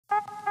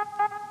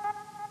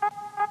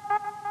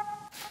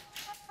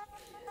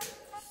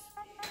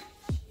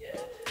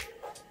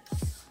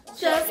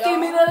give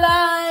me the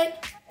light.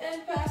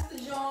 And pass the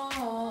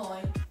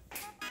joint.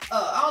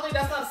 I don't think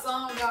that's not a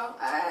song, y'all.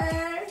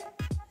 Hey.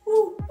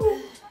 Ooh,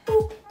 ooh,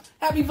 ooh.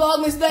 Happy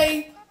Vlogmas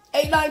Day,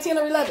 8, 9, 10,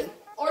 or 11.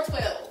 Or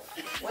 12.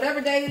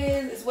 Whatever day it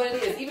is what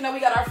it is. Even though we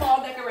got our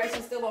fall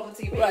decorations still on the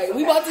TV. Right, okay.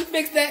 we about to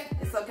fix that.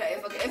 It's okay,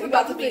 it's okay. It's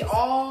about to be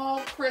all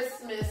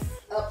Christmas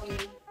up in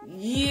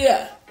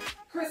Yeah.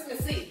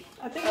 Christmassy.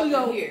 I think we're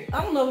gonna here.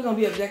 I don't know if we're gonna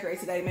be able to decorate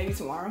today, maybe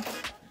tomorrow.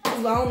 I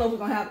don't know if we're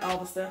gonna have all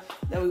the stuff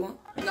that we want.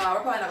 No,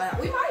 we're probably not gonna have.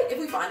 We might if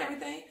we find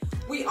everything.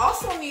 We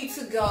also need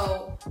to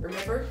go,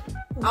 remember?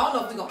 I don't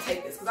know if we're gonna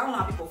take this because I don't know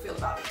how people feel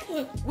about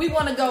it. We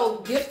want to go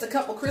gift a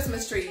couple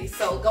Christmas trees.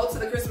 So go to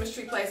the Christmas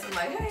tree place and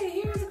like, hey,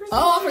 here's a Christmas tree.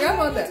 Oh, I forgot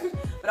about that.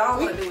 But I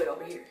don't want to do it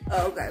over here.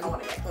 Oh, okay. I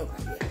want to go.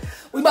 Okay, yeah.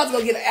 We about to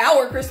go get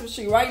our Christmas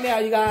tree right now,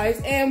 you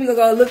guys. And we're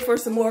gonna go look for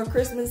some more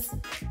Christmas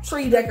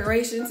tree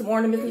decorations, some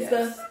ornaments and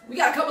stuff. We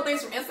got a couple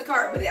things from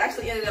Instacart, but it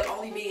actually ended up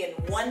only being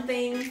one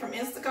thing from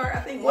Instacart. I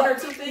think one or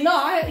two things.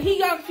 No, he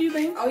got a few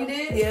things. Oh, he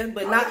did? Yeah,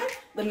 but not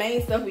the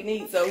main stuff we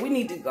need. So we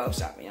need to go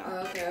shopping,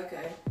 y'all.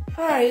 Okay.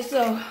 All right,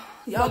 so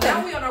y'all. So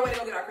now we on our way to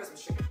go get our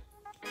Christmas tree.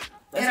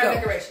 Let's and go. our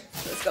decorations.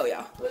 Let's go,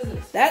 y'all. What is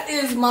this? That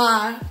is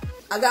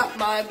I got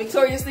my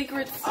Victoria's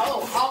Secrets.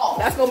 Oh, haul.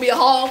 That's gonna be a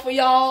haul for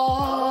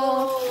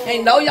y'all. Oh.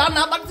 And no, y'all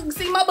not about to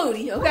see my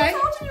booty, okay? I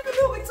told you can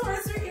do a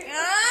Victoria's Secret.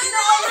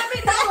 Let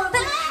me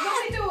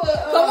do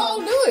a. Come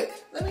on, do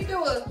it. Let me do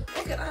a.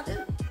 What can I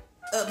do?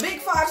 A Big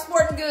 5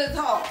 Sporting Goods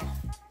haul.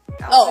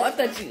 Oh, I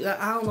thought you.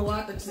 I don't know why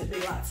I thought you said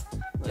Big Lots.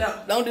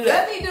 No, don't do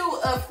that. Let me do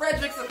a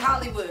Fredericks of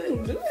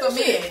Hollywood Do for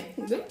that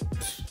men. shit.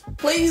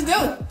 Please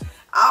do.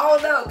 I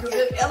don't know, because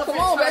if elephant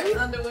Come on, trunks baby.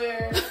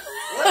 underwear.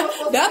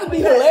 That would be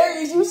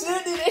hilarious. You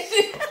should do that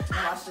shit. No,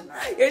 I should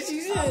not. Yes,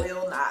 you should. I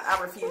will not.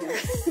 I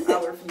refuse.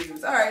 I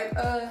refuse. All right.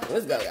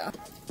 Let's go, y'all.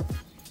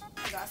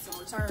 I got some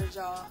returns,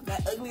 y'all.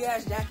 That ugly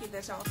ass jacket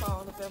that y'all saw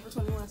on the February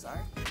 21,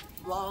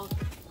 vlog.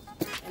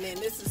 And then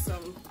this is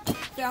some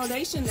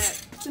foundation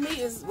that to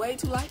me is way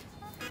too light.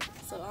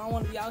 So I don't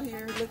want to be out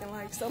here looking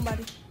like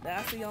somebody that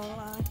I see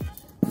online.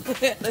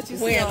 Let you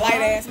wearing light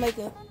ass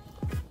makeup.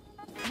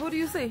 Who do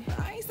you see?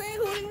 I ain't saying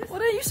who it is. Well,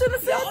 then you shouldn't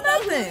have said Y'all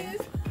know who nothing.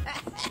 it is.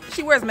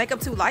 She wears makeup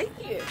too light?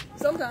 Yeah,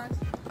 sometimes.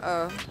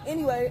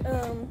 Anyway,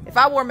 if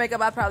I wore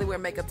makeup, I'd probably wear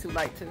makeup too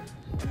light too.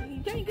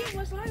 you can't get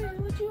much lighter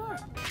than what you are.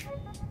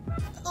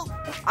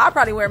 I'd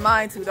probably wear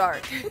mine too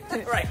dark.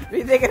 Right.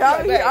 Be thinking,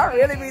 I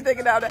really be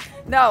thinking out that.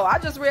 No, I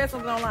just read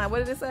something online. What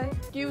did it say?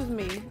 Excuse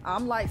me,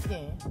 I'm light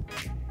skinned.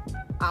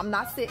 I'm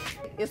not sick.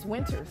 It's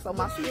winter, so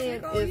my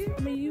skin is.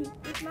 I mean,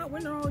 it's not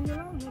winter all year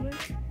long, no.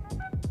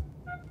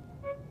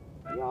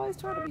 You always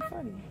try to be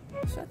funny.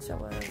 Shut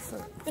your ass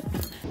up.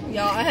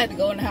 Y'all, I had to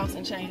go in the house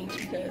and change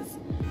because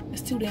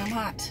it's too damn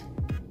hot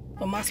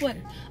for my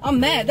sweater. I'm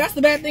mad. That's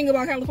the bad thing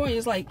about California.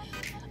 It's like,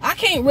 I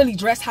can't really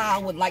dress how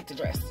I would like to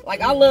dress.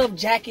 Like, I love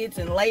jackets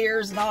and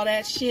layers and all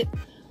that shit.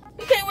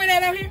 You can't wear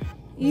that out here.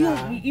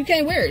 You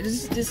can't wear it.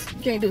 Just you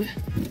can't do it.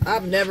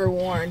 I've never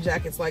worn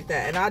jackets like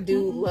that, and I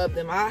do love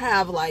them. I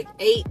have like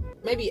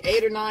maybe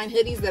 8 or 9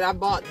 hoodies that I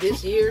bought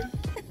this year.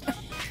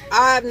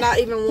 I've not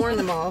even worn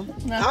them all.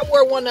 No. I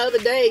wore one the other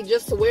day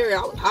just to wear it.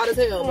 I was hot as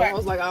hell, but I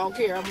was like, I don't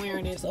care. I'm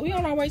wearing it. So we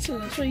on our way to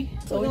the tree.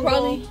 So we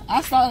probably.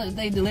 I saw that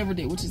they delivered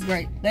it, which is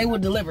great. They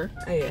would deliver.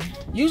 Yeah.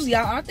 Usually,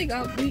 I think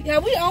have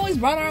we always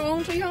brought our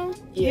own tree home?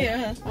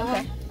 Yeah.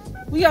 Okay.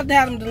 We have to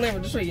have them deliver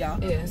the tree,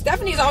 y'all. Yeah.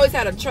 Stephanie's always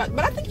had a truck,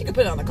 but I think you can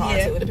put it on the car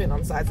too. It depends on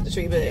the size of the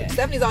tree. But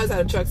Stephanie's always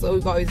had a truck, so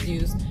we've always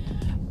used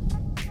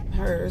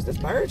hers. This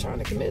bird trying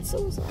to commit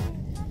suicide.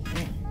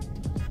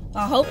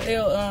 I hope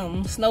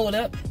they'll snow it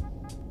up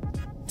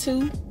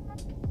too.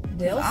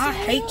 I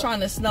hate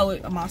trying to snow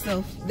it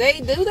myself. They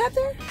do that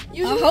there?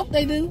 Usually? I hope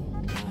they do.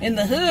 In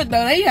the hood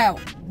though, they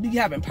be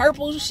having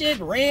purple shit,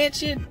 red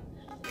shit.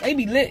 They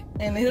be lit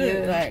in the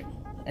hood. Yeah. Like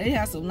they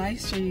have some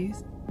nice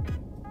trees.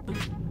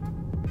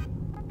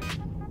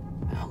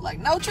 I'm like,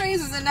 no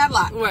trees is in that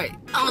lot. Right.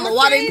 I don't know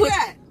why they put.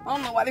 I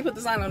don't know why they put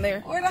the sign on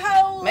there. Where the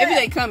hell? Maybe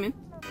they coming.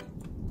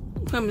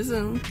 Coming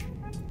soon.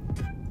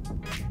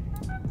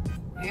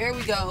 Here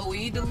we go.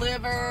 We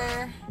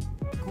deliver.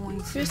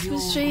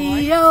 Christmas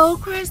tree, oh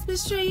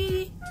Christmas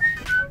tree.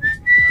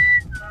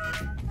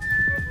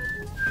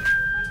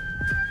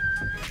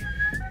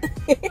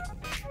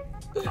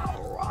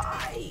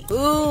 Alright.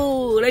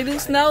 Ooh, they do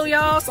snow,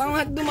 y'all, so I don't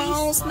have to do my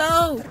own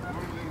snow.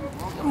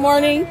 Good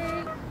morning.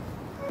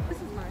 This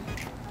is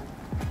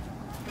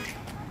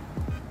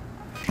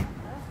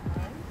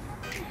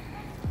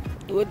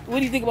nice. What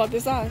do you think about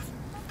this size?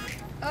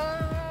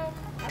 I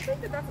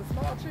think that's a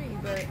small tree,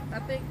 but I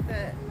think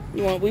that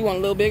we want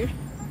a little bigger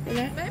than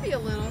that? maybe a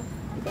little.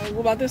 Okay, what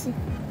about this one?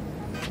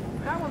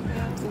 That one's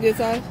good. It's a good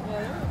size?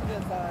 Yeah, that was a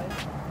good size.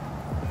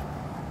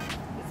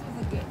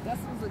 This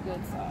was a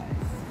good size.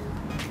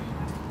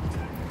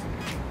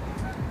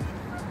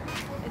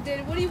 And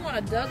then, what do you want,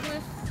 a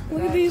Douglas?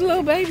 Look at these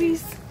little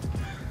babies.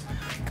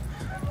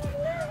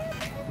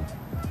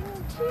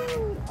 Oh,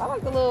 cute. I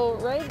like the little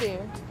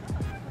reindeer.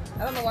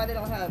 I don't know why they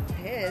don't have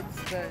heads,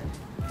 but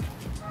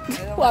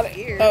they don't have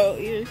ears. Oh,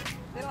 ears.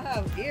 They don't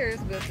have ears,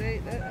 but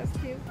that's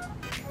cute.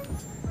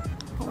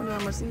 I wonder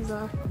how much these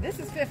are. This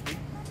is 50.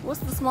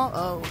 What's the small?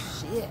 Oh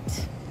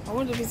shit! I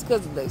wonder if it's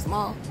because they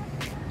small.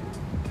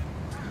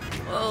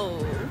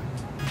 Oh,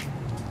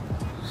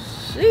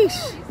 sheesh! You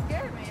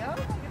scared me, yo.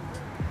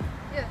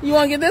 Yeah. You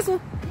want to get this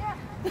one?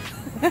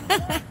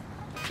 Yeah.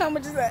 How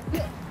much is that?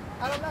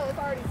 I don't know. It's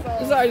already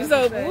sold. It's already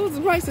sold. Say. What was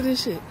the price of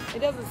this shit? It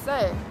doesn't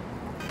say.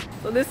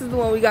 So this is the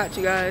one we got,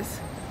 you guys.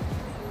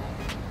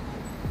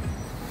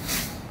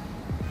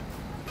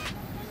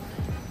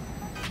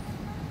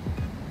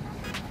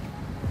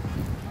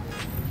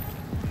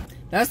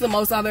 That's the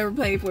most I've ever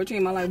paid for a tree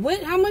in my life.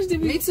 What? How much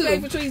did we pay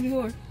for trees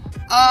before?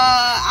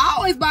 I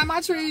always buy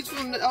my trees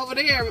from over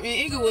there in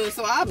Inglewood,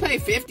 so I pay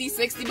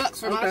 $50-$60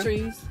 for my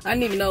trees. I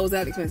didn't even know it was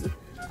that expensive.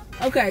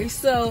 Okay,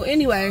 so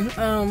anyway,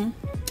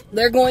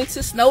 they're going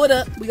to snow it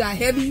up. We got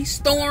heavy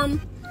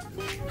storm,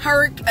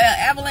 hurricane,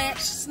 avalanche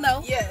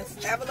snow.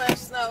 Yes, avalanche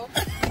snow.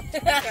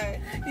 Okay.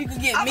 You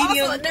can get I've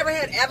medium. also never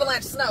had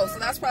avalanche snow, so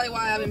that's probably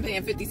why I've been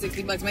paying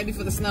 $50-$60. Maybe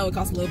for the snow it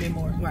costs a little bit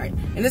more. Right,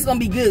 and it's gonna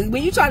be good.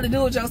 When you try to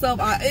do it yourself,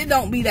 it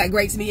don't be that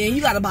great to me. And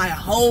you gotta buy a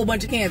whole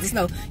bunch of cans of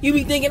snow. You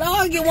be thinking, oh,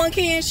 I get one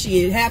can.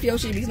 Shit, half your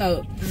shit be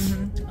snowed.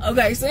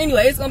 Okay, so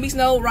anyway, it's gonna be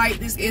snow. Right,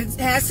 it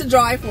has to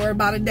dry for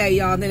about a day,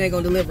 y'all. Then they're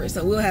gonna deliver it,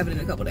 so we'll have it in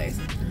a couple days.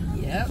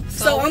 Yep.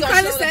 So I'm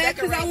kind of sad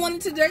because I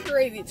wanted to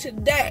decorate it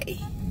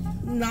today.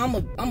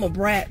 No, I'm a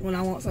brat when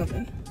I want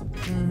something.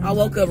 I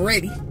woke up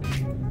ready.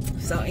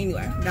 So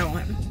anyway, that won't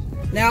happen.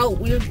 Now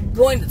we're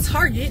going to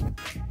Target.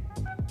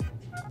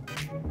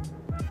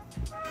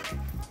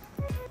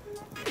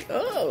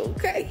 Oh,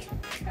 okay.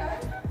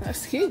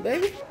 That's cute,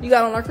 baby. You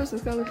got on our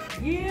Christmas colors?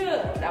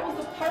 Yeah, that was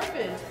the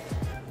purpose.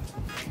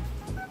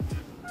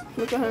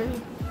 Look at her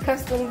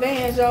custom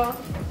bands, y'all.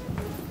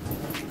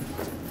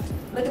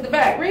 Look at the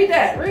back. Read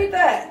that. Read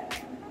that.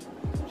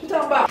 What you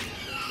talking about?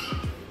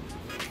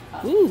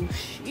 Ooh,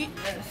 shit.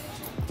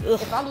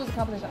 If I lose a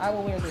competition, I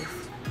will wear this.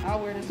 I'll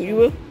wear this. You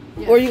will?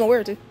 Yeah. Or you gonna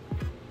wear it too?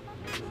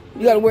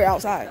 You gotta wear it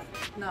outside.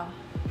 No.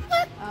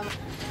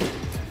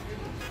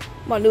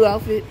 My new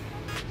outfit.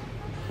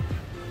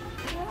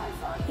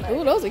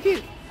 Ooh, those are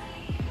cute.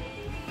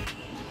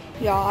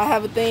 Y'all, I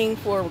have a thing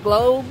for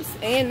globes,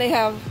 and they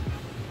have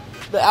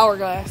the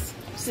hourglass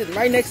sitting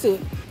right next to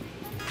it.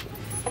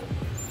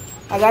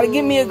 I gotta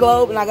give me a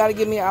globe, and I gotta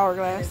give me an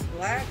hourglass. It's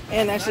black.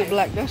 And that shit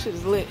black. That shit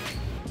is lit.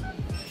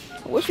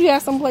 I wish we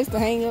had some place to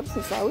hang up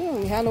since we don't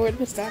even have nowhere to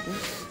put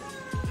stockings.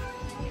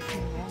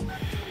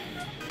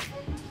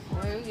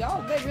 Well,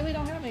 y'all, they really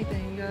don't have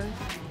anything, guys.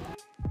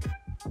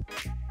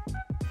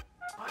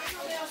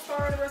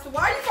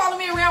 Why are you following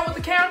me around with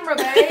the camera,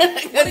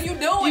 babe? What are you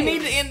doing? You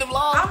need to end the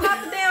vlog. I'm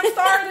not the damn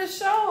star of this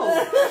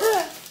show.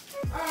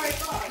 Alright,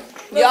 fine.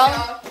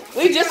 Y'all,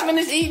 we just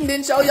finished eating,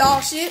 didn't show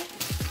y'all shit.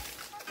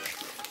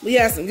 We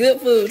had some good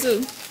food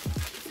too.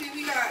 See,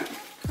 we got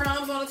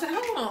crumbs on the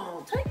table. Hold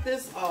on, take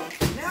this off.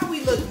 Now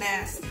we look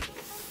nasty.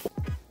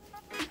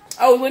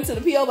 Oh, we went to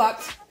the P.O.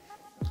 box.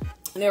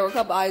 And there were a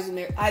couple items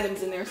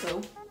in there,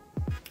 so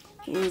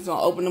we was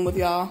gonna open them with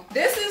y'all.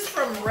 This is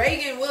from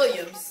Reagan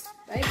Williams.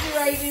 Thank you,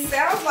 Reagan.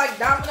 Sounds like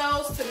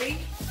Domino's to me.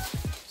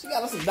 She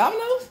got us some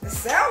Domino's? It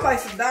sounds like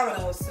some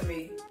Domino's to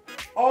me.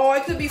 Oh,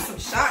 it could be some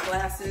shot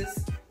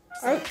glasses.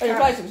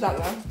 Probably some shot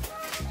glass.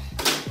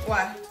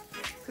 Why?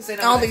 I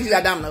don't think she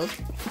got Domino's.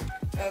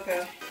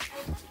 Okay.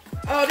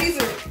 Oh, these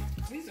are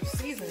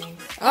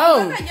seasonings.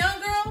 Oh. Is that young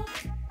girl?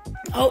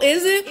 Oh,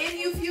 is it?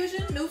 NU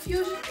Fusion? New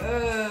Fusion?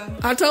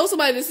 I told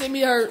somebody to send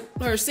me her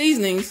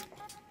seasonings.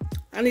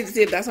 I need to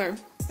see if that's her.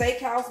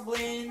 Steakhouse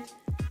Blend,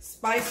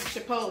 Spice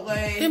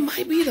Chipotle. It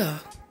might be though.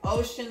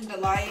 Ocean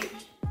Delight.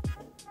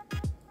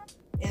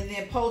 And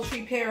then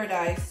Poultry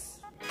Paradise.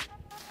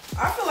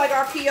 I feel like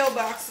our P.O.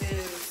 box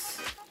is...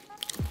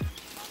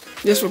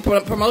 Just for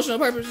promotional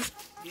purposes?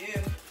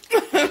 Yeah.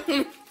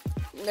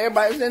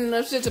 Everybody's sending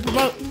us shit to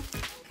promote.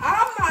 I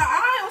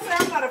don't say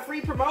I'm not a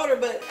free promoter,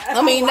 but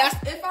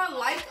if I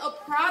like a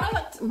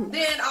product,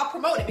 then I'll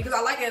promote it because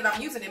I like it and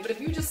I'm using it. But if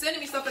you just sending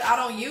me stuff that I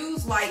don't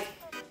use, like,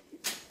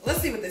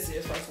 let's see what this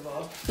is first of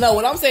all. No,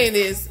 what I'm saying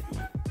is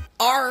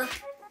our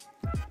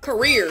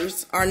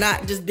careers are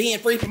not just being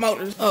free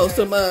promoters. Oh,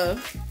 some are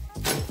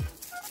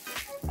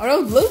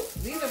those blue?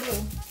 These are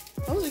blue.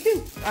 Those are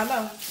cute. I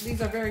know.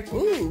 These are very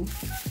cute. Ooh.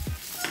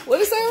 What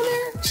is that on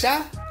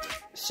there?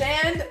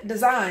 Shand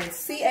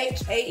Designs. CHAND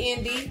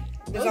Designs.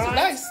 Those are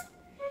nice.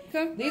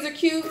 Okay. These are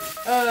cute.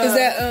 Is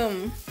that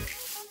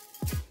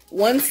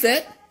one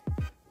set?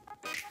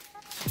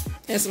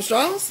 And some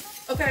straws?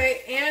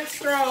 Okay, and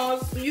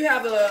straws. You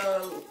have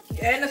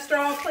a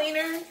straw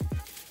cleaner.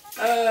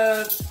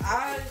 I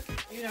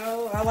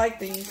like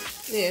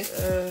these. Yeah.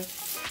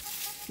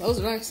 Those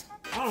are nice.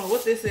 I don't know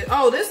what this is.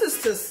 Oh, this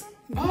is to.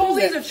 Oh,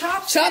 these are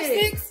chopsticks.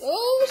 Chopsticks?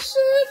 Oh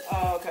shit.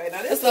 Oh, okay.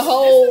 Now this is the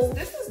whole.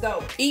 This is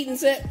dope. Eating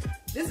set.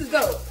 This is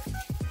dope.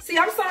 See,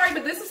 I'm sorry,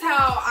 but this is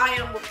how I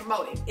am with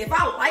promoting. If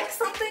I like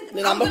something,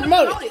 then I'm gonna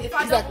promote it. If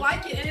I don't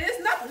like it,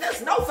 and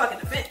there's no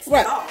fucking offense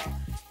at all.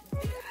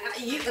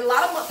 A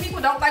lot of people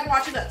don't like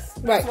watching us.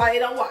 That's why they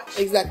don't watch.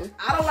 Exactly.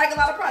 I don't like a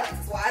lot of products.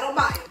 That's why I don't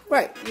buy it.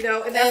 Right.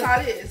 And that's how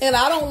it is. And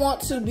I don't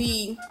want to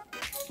be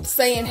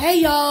saying, hey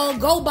y'all,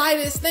 go buy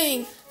this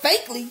thing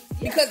fakely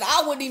because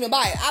I wouldn't even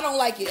buy it. I don't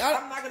like it.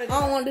 I'm not gonna do I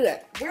don't want to do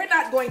that. We're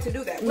not going to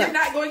do that. No. We're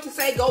not going to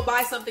say go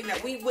buy something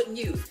that we wouldn't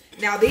use.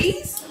 Now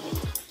this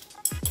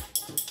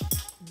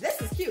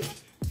is cute.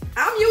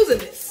 I'm using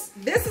this.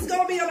 This is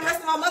gonna be on the rest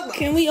of my mug.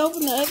 Can we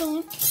open the other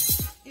one?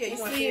 Yeah, you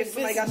want to See see if if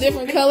somebody got it's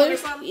different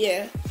colors?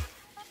 Yeah.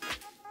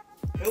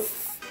 Nope.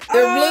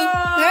 They're blue.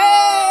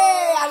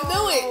 Hey, I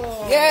knew it.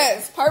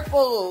 Yes,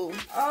 purple.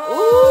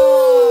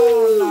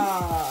 Oh, Ooh.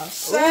 nah.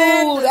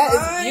 Ooh, that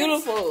is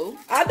beautiful.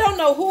 I don't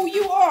know who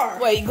you are.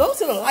 Wait, go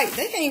to the light.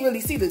 They can't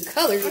really see the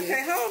colors.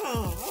 Okay,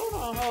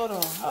 hold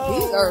on.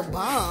 These are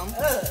bomb.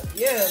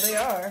 Yeah, they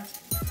are.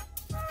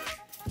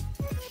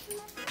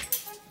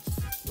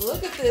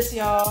 Look at this,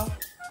 y'all.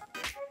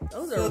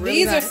 Those are So really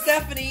these nice. are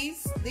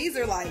Stephanie's. These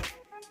are like,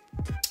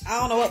 I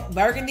don't know what,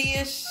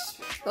 burgundy-ish.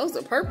 Those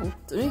are purple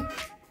to me.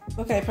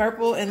 Okay,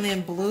 purple and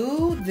then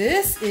blue.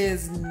 This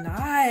is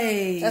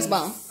nice. That's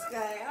bomb.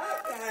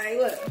 Okay,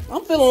 look.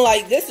 I'm feeling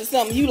like this is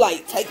something you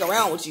like take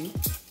around with you.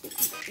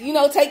 You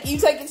know, take it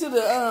to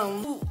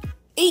the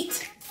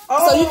eat.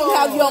 Oh. So you can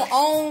have your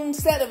own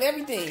set of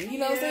everything. You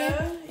know what I'm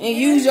saying? And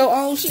use your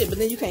own shit, but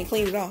then you can't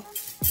clean it off.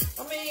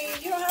 I mean,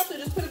 you don't have to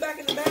just put it back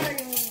in the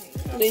bag and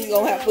Then you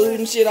gonna have food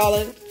and shit all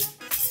in it.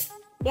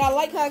 But I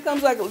like how it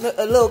comes like a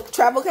little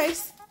travel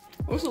case.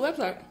 What's the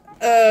website?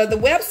 The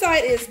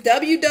website is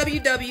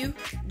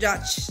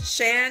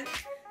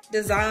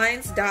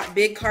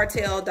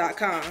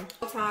www.shandesigns.bigcartel.com.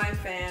 Time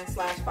fan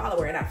 /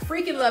 follower, and I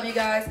freaking love you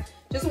guys.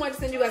 Just wanted to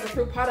send you guys a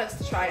few products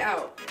to try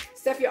out.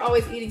 Steph, you're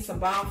always eating some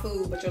bomb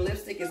food, but your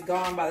lipstick is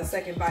gone by the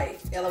second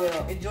bite.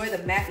 LOL. Enjoy the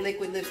matte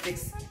liquid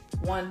lipsticks,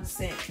 1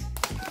 cent.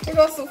 Here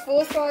goes some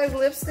full-size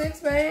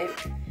lipsticks, babe.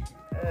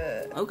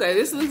 Okay,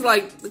 this looks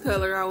like the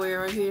color I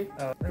wear right here.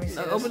 Oh, let me see.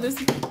 Open this.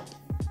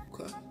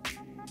 Okay.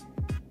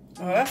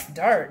 Oh, that's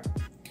dark.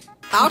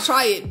 I'll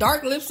try it.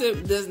 Dark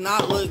lipstick does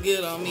not look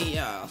good on me,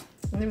 y'all.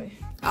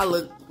 I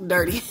look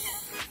dirty.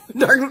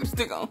 Dark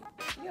lipstick on.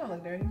 You don't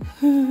look dirty.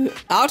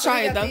 I'll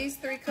try it though. These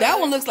 3 colors. That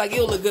one looks like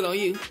it'll look good on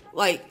you.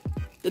 Like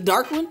the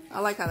dark one. I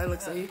like how that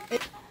looks on you.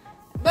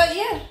 But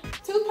yeah,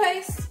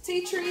 toothpaste,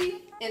 tea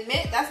tree, and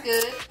mint. That's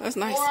good. That's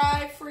nice.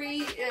 Fluoride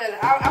free. Yeah,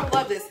 I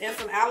love this. And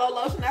some aloe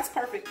lotion. That's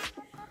perfect.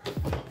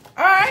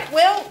 All right.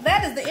 Well,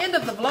 that is the end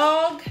of the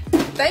vlog.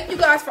 Thank you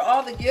guys for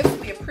all the gifts.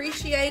 We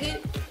appreciate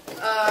it.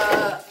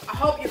 I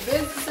hope your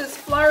businesses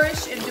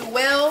flourish and do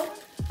well.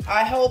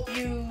 I hope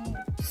you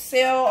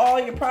sell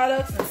all your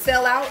products and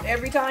sell out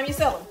every time you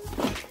sell them.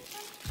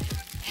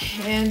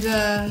 And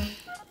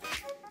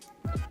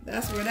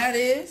that's where that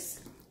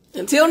is.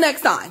 Until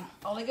next time.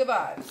 Only good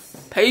vibes.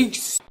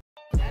 Peace.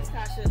 That's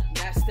Tasha,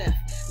 that's Steph.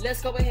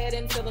 Let's go ahead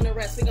and fill in the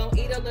rest. We gon'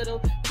 eat a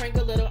little, prank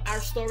a little. Our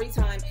story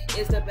time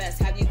is the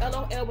best. Have you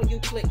LOL when you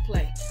click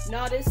play?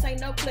 No, this ain't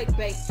no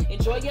clickbait.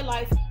 Enjoy your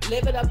life,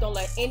 live it up. Don't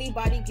let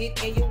anybody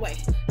get in your way.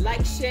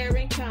 Like, share,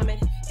 and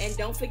comment. And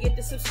don't forget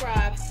to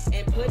subscribe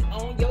and put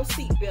on your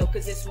seatbelt,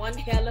 cause it's one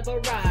hell of a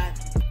ride.